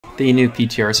The new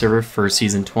PTR server for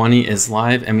Season 20 is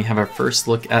live, and we have our first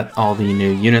look at all the new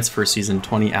units for Season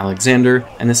 20 Alexander.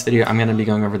 In this video, I'm going to be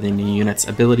going over the new units'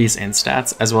 abilities and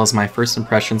stats, as well as my first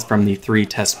impressions from the 3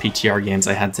 test PTR games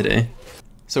I had today.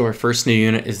 So our first new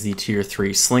unit is the Tier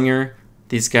 3 Slinger.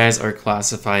 These guys are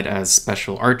classified as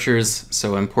special archers,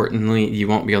 so importantly, you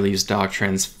won't be able to use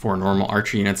doctrines for normal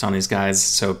archer units on these guys,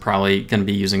 so probably going to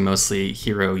be using mostly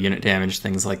hero unit damage,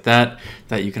 things like that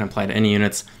you can apply to any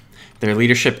units. Their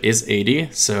leadership is 80,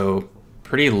 so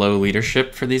pretty low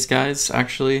leadership for these guys,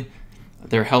 actually.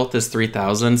 Their health is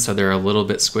 3,000, so they're a little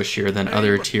bit squishier than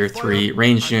other Tier 3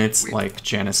 ranged units like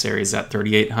Janissaries at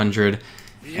 3,800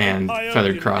 and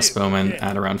Feathered Crossbowmen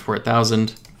at around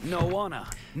 4,000.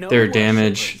 Their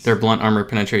damage, their blunt armor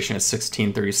penetration is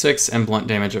 1636 and blunt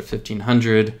damage of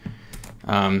 1,500.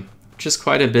 Just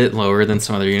quite a bit lower than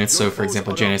some other units. So for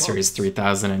example, Janissary is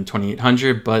 3,000 and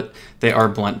 2,800, but they are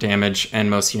blunt damage and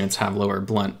most units have lower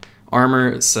blunt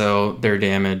armor, so their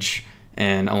damage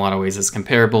in a lot of ways is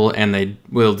comparable, and they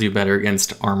will do better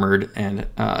against armored and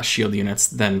shield units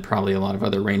than probably a lot of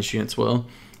other ranged units will.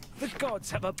 The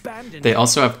gods have abandoned. They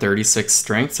also have 36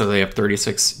 strength, so they have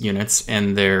 36 units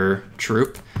in their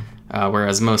troop.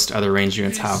 Whereas most other range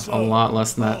units have a lot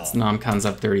less than that. Nomcons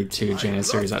at 32,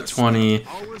 Janissaries at 20,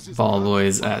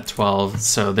 Volvoys at 12,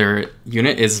 so their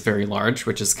unit is very large,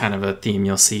 which is kind of a theme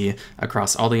you'll see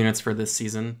across all the units for this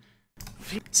season.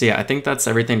 So yeah, I think that's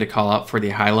everything to call out for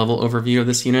the high-level overview of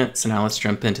this unit, so now let's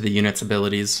jump into the unit's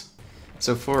abilities.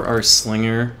 So for our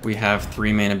Slinger, we have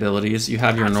 3 main abilities. You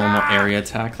have your normal area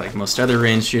attack like most other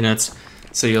ranged units,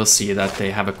 so you'll see that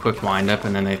they have a quick wind-up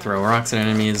and then they throw rocks at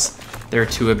enemies. Their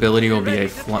 2 ability will be a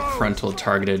frontal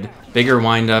targeted bigger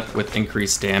wind-up with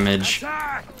increased damage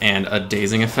and a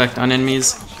dazing effect on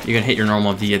enemies. You can hit your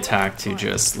normal V attack to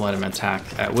just let them attack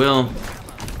at will.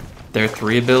 Their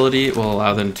 3 ability will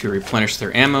allow them to replenish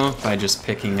their ammo by just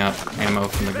picking up ammo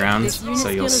from the ground, so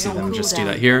you'll see them just do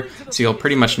that here. So you'll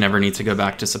pretty much never need to go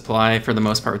back to supply for the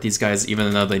most part with these guys,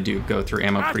 even though they do go through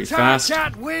ammo pretty fast.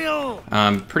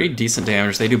 Pretty decent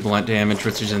damage. They do blunt damage,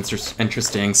 which is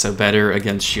interesting, so better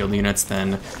against shield units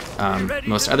than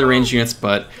most other ranged units,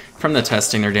 but from the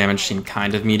testing their damage seemed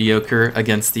kind of mediocre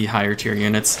against the higher tier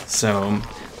units, so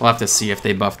we'll have to see if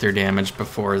they buff their damage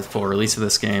before the full release of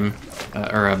this game,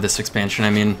 or of this expansion,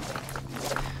 I mean.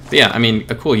 But yeah, I mean,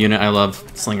 a cool unit. I love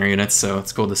Slinger units, so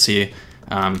it's cool to see.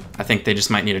 I think they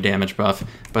just might need a damage buff,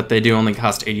 but they do only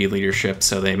cost 80 leadership,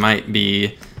 so they might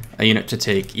be a unit to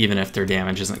take even if their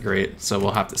damage isn't great, so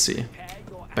we'll have to see.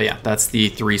 But yeah, that's the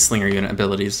 3 Slinger unit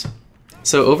abilities.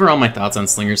 So overall, my thoughts on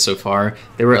Slingers so far,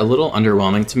 they were a little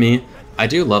underwhelming to me. I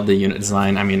do love the unit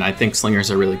design. I mean, I think Slingers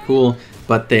are really cool,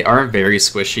 but they are very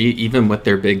squishy. Even with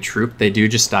their big troop, they do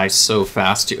just die so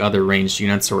fast to other ranged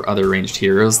units or other ranged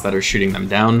heroes that are shooting them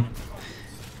down.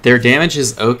 Their damage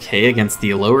is okay against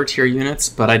the lower tier units,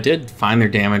 but I did find their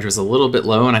damage was a little bit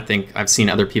low, and I think I've seen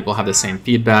other people have the same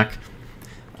feedback.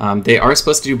 They are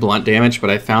supposed to do blunt damage,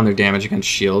 but I found their damage against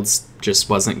shields just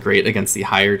wasn't great against the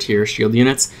higher tier shield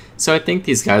units, so I think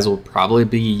these guys will probably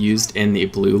be used in the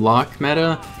blue lock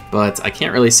meta, but I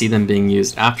can't really see them being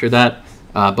used after that.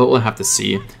 But we'll have to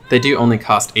see. They do only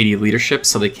cost 80 leadership,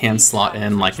 so they can slot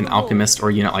in like an alchemist or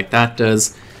unit like that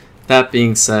does. That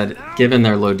being said, given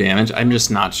their low damage, I'm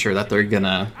just not sure that they're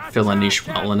gonna fill a niche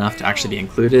well enough to actually be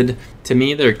included. To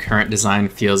me, their current design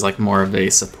feels like more of a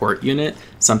support unit,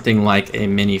 something like a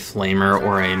mini Flamer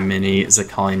or a mini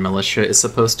Zakalian Militia is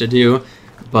supposed to do,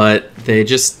 but they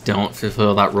just don't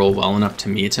fulfill that role well enough to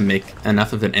me to make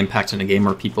enough of an impact in a game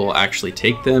where people actually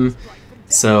take them.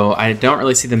 So I don't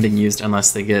really see them being used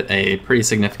unless they get a pretty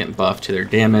significant buff to their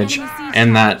damage,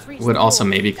 and that would also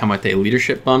maybe come with a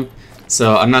leadership bump.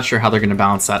 So I'm not sure how they're going to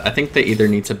balance that. I think they either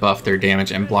need to buff their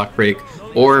damage and block break,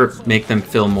 or make them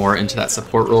fill more into that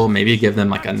support role, maybe give them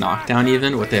like a knockdown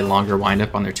even with a longer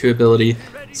windup on their 2 ability.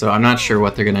 So I'm not sure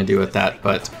what they're going to do with that,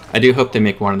 but I do hope they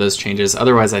make one of those changes.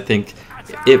 Otherwise, I think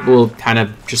it will kind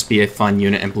of just be a fun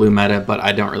unit in blue meta, but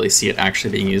I don't really see it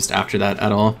actually being used after that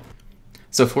at all.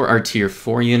 So for our Tier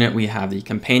 4 unit, we have the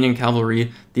Companion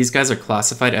Cavalry. These guys are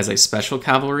classified as a special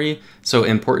cavalry, so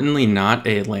importantly not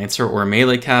a Lancer or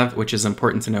melee cav, which is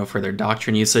important to know for their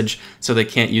doctrine usage, so they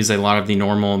can't use a lot of the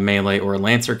normal melee or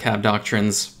Lancer cav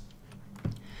doctrines.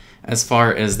 As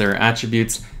far as their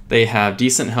attributes, they have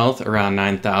decent health, around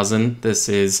 9,000. This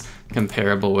is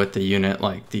comparable with the unit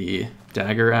like the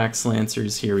Dagger Axe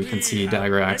Lancers. Here we can see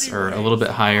Dagger Axe are a little bit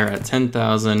higher at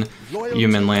 10,000.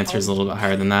 Human Lancers a little bit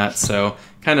higher than that, so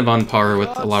kind of on par with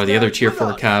a lot of the other Tier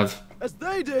 4 cav.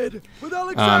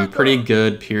 Pretty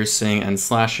good piercing and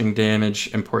slashing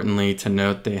damage. Importantly to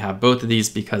note, they have both of these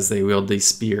because they wield the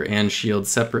spear and shield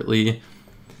separately.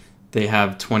 They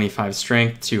have 25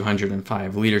 strength,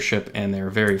 205 leadership, and they're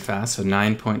very fast, so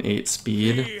 9.8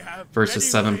 speed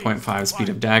versus 7.5 speed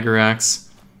of Dagger Axe.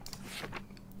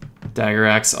 Dagger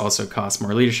Axe also costs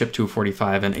more leadership,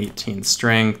 245 and 18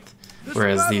 strength,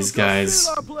 whereas these guys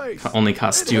only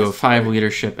cost 205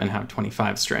 leadership and have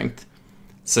 25 strength.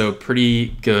 So pretty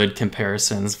good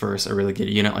comparisons versus a really good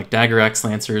unit like Dagger Axe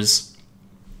Lancers.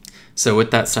 So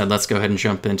with that said, let's go ahead and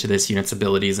jump into this unit's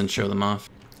abilities and show them off.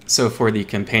 So for the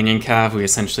Companion Cav, we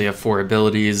essentially have 4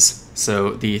 abilities.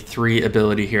 So the 3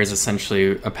 ability here is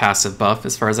essentially a passive buff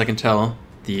as far as I can tell.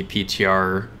 The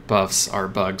PTR buffs are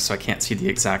bugged, so I can't see the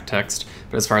exact text.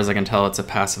 But as far as I can tell, it's a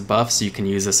passive buff, so you can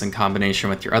use this in combination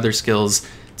with your other skills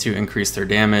to increase their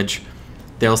damage.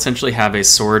 They'll essentially have a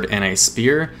sword and a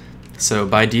spear. So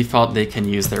by default, they can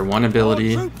use their 1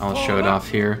 ability. I'll show it off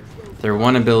here. Their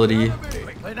 1 ability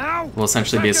will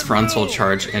essentially be a frontal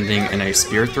charge ending in a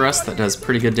spear thrust that does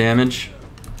pretty good damage.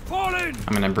 I'm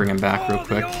going to bring him back real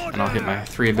quick, and I'll hit my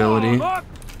 3 ability.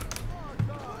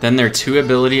 Then their 2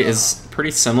 ability is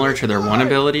pretty similar to their 1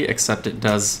 ability, except it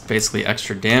does basically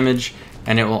extra damage,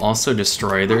 and it will also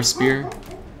destroy their spear.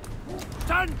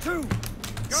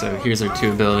 So here's their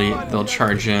 2 ability. They'll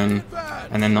charge in,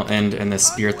 and then they'll end in the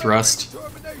spear thrust.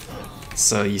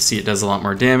 So you see it does a lot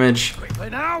more damage.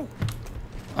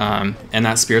 And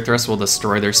that spear thrust will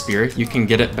destroy their spear. You can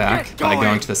get it back by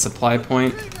going to the supply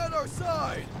point.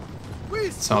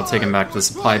 So I'll take them back to the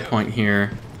supply point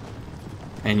here,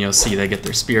 and you'll see they get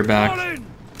their spear back.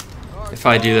 If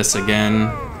I do this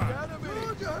again,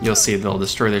 you'll see they'll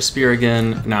destroy their spear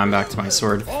again. Now I'm back to my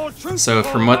sword. So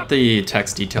from what the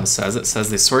text detail says, it says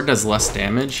the sword does less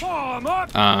damage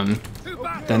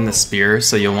than the spear,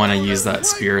 so you'll want to use that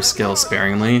spear skill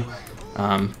sparingly.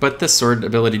 But the sword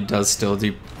ability does still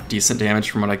do decent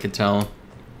damage from what I could tell.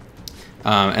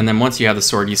 And then once you have the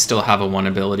sword, you still have a 1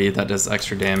 ability that does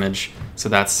extra damage. So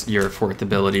that's your 4th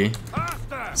ability.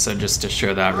 So just to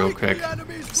show that real quick.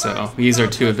 So we use our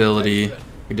 2 ability,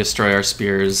 we destroy our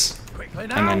spears, and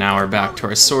then now we're back to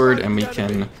our sword, and we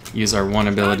can use our 1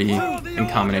 ability in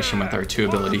combination with our 2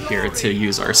 ability here to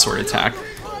use our sword attack.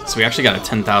 So we actually got a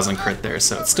 10,000 crit there,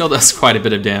 so it still does quite a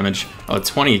bit of damage. Oh,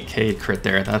 20k crit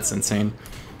there, that's insane.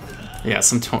 Yeah,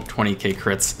 some 20k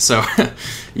crits. So,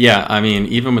 yeah, I mean,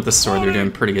 even with the sword, they're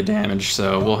doing pretty good damage,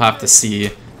 so we'll have to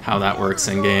see how that works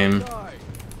in-game.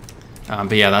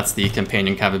 But yeah, that's the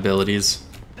Companion Cav abilities.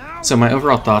 So my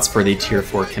overall thoughts for the Tier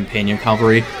 4 Companion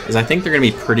Cavalry is I think they're going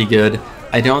to be pretty good.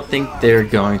 I don't think they're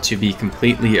going to be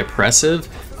completely oppressive,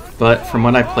 but from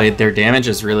what I played, their damage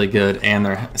is really good and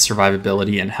their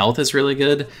survivability and health is really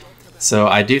good. So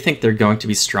I do think they're going to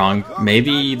be strong,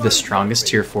 maybe the strongest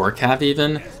Tier 4 Cav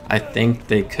even. I think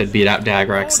they could beat out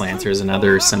Dagger Axe Lancers,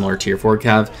 another similar Tier 4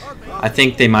 Cav. I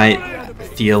think they might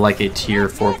feel like a Tier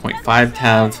 4.5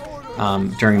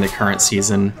 Cav during the current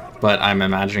season, but I'm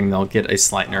imagining they'll get a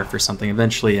slight nerf or something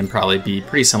eventually and probably be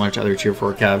pretty similar to other Tier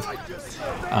 4 Cav.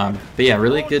 But yeah,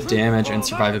 really good damage and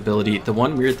survivability. The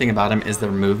one weird thing about them is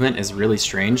their movement is really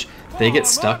strange. They get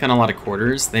stuck in a lot of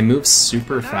quarters, they move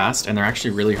super fast, and they're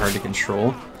actually really hard to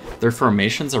control. Their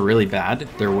formations are really bad,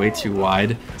 they're way too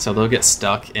wide, so they'll get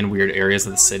stuck in weird areas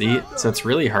of the city, so it's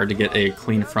really hard to get a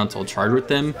clean frontal charge with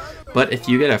them. But if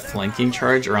you get a flanking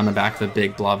charge around the back of a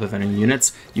big blob of enemy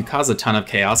units, you cause a ton of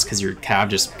chaos because your cav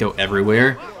just go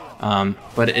everywhere.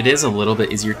 But it is a little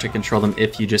bit easier to control them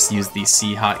if you just use the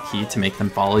C hotkey to make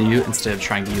them follow you instead of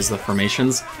trying to use the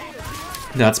formations.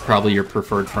 That's probably your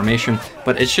preferred formation,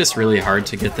 but it's just really hard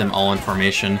to get them all in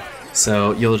formation.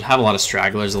 So you'll have a lot of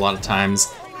stragglers a lot of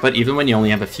times, but even when you only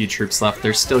have a few troops left,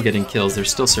 they're still getting kills, they're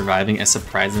still surviving a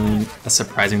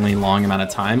surprisingly long amount of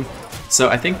time. So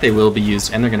I think they will be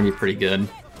used, and they're going to be pretty good.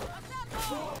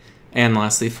 And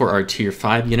lastly, for our Tier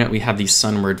 5 unit, we have the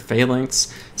Sunward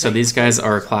Phalanx. So these guys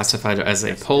are classified as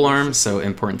a polearm, so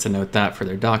important to note that for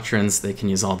their doctrines. They can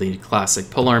use all the classic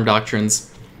polearm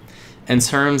doctrines. In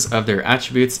terms of their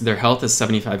attributes, their health is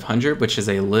 7,500, which is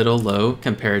a little low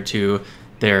compared to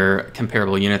their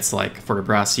comparable units like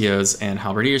Fortebracios and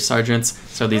Halberdier Sergeants.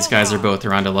 So these guys are both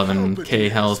around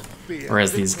 11k health,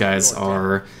 whereas these guys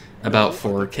are about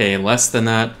 4k less than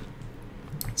that.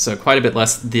 So quite a bit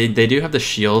less. They do have the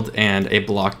shield and a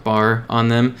block bar on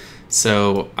them,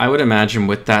 so I would imagine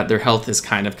with that their health is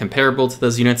kind of comparable to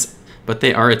those units, but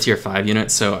they are a Tier 5 unit,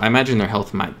 so I imagine their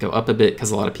health might go up a bit because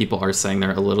a lot of people are saying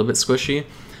they're a little bit squishy,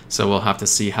 so we'll have to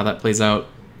see how that plays out.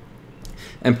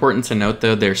 Important to note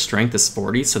though, their strength is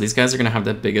 40, so these guys are going to have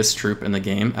the biggest troop in the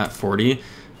game at 40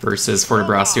 versus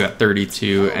Fortebracio at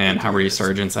 32 and Halberdier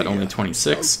Sergeants at only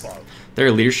 26.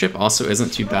 Their leadership also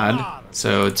isn't too bad,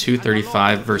 so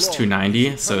 235 versus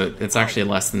 290, so it's actually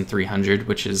less than 300,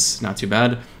 which is not too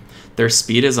bad. Their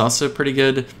speed is also pretty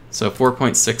good, so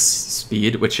 4.6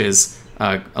 speed, which is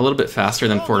a little bit faster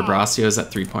than Forte Braccios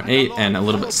at 3.8 and a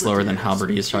little bit slower than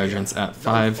Halberdier Sergeants at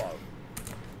 5.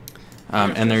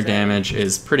 And their damage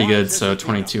is pretty good, so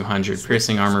 2200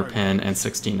 piercing armor pin and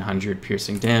 1600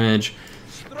 piercing damage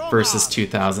versus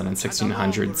 2000 and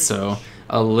 1600, so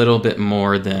a little bit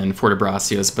more than Forte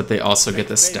Braccios, but they also get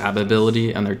the stab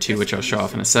ability and their 2, which I'll show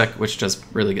off in a sec, which does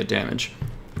really good damage.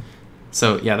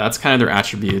 So yeah, that's kind of their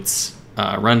attributes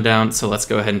rundown, so let's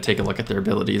go ahead and take a look at their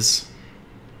abilities.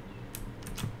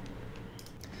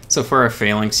 So for our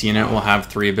Phalanx unit, we'll have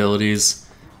 3 abilities.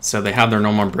 So they have their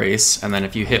normal brace, and then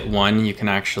if you hit 1, you can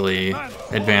actually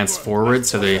advance forward,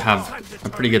 so they have a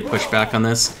pretty good pushback on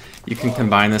this. You can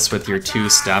combine this with your 2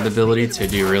 stab ability to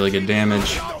do really good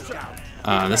damage.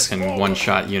 This can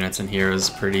one-shot units and heroes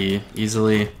pretty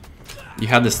easily. You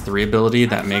have this 3 ability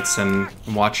that makes them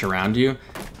watch around you.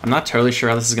 I'm not totally sure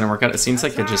how this is going to work out. It seems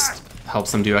like it just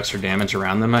helps them do extra damage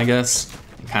around them, I guess.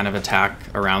 And kind of attack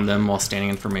around them while standing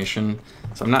in formation.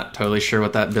 So I'm not totally sure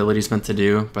what that ability is meant to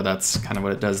do, but that's kind of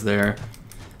what it does there.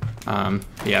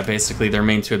 Yeah, basically their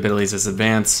main 2 abilities is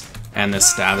advance and this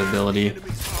stab ability.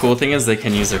 Cool thing is they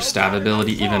can use their stab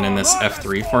ability even in this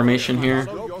F3 formation here.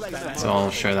 So I'll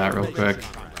show that real quick.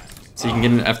 So you can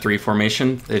get an F3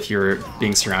 formation if you're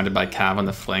being surrounded by Cav on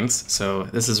the flanks. So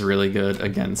this is really good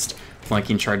against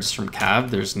flanking charges from Cav.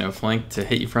 There's no flank to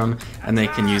hit you from, and they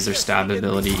can use their stab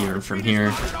ability even from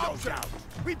here.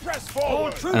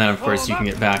 And then of course you can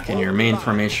get back in your main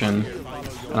formation.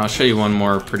 And I'll show you one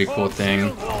more pretty cool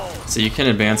thing. So you can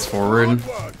advance forward.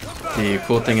 The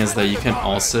cool thing is that you can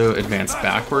also advance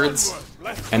backwards,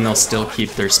 and they'll still keep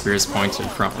their spears pointed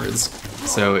frontwards.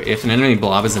 So if an enemy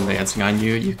blob is advancing on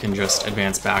you, you can just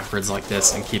advance backwards like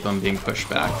this and keep them being pushed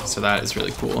back. So that is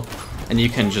really cool. And you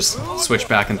can just switch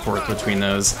back and forth between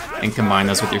those and combine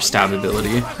those with your stab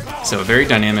ability. So a very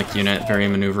dynamic unit, very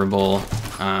maneuverable.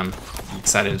 I'm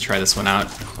excited to try this one out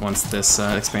once this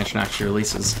expansion actually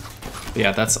releases. But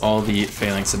yeah, that's all the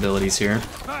Phalanx abilities here.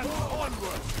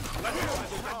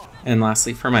 And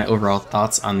lastly, for my overall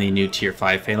thoughts on the new Tier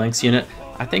 5 Phalanx unit,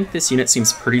 I think this unit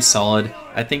seems pretty solid.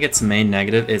 I think its main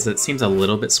negative is it seems a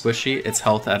little bit squishy. Its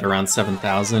health at around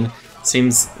 7,000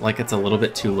 seems like it's a little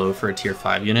bit too low for a Tier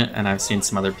 5 unit, and I've seen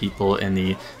some other people in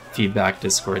the feedback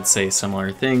Discord say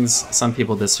similar things. Some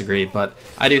people disagree, but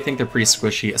I do think they're pretty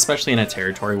squishy, especially in a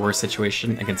territory war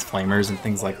situation against flamers and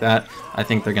things like that. I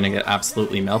think they're going to get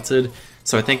absolutely melted.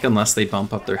 So I think unless they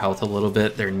bump up their health a little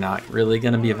bit, they're not really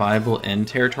going to be viable in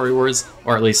territory wars,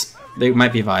 or at least they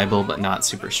might be viable but not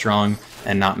super strong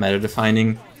and not meta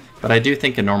defining. But I do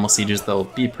think in normal sieges they'll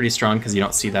be pretty strong because you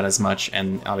don't see that as much,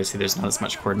 and obviously there's not as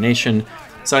much coordination.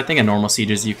 So I think in normal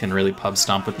sieges you can really pub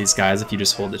stomp with these guys if you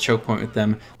just hold the choke point with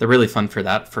them. They're really fun for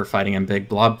that, for fighting in big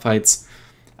blob fights.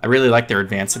 I really like their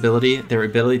advance ability. Their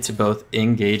ability to both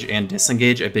engage and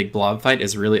disengage a big blob fight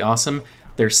is really awesome.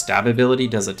 Their stab ability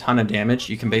does a ton of damage.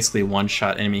 You can basically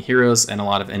one-shot enemy heroes and a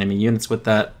lot of enemy units with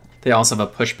that. They also have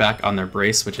a pushback on their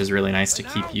brace, which is really nice to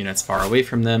keep units far away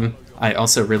from them. I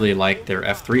also really like their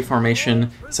F3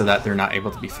 formation so that they're not able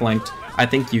to be flanked. I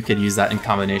think you could use that in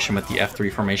combination with the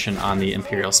F3 formation on the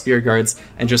Imperial Spear Guards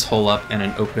and just hole up in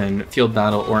an open field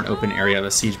battle or an open area of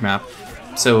a siege map.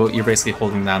 So you're basically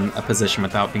holding down a position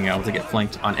without being able to get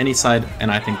flanked on any side,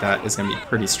 and I think that is going to be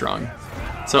pretty strong.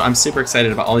 So I'm super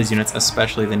excited about all these units,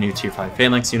 especially the new Tier 5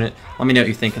 Phalanx unit. Let me know what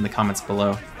you think in the comments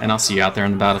below, and I'll see you out there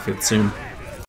on the battlefield soon.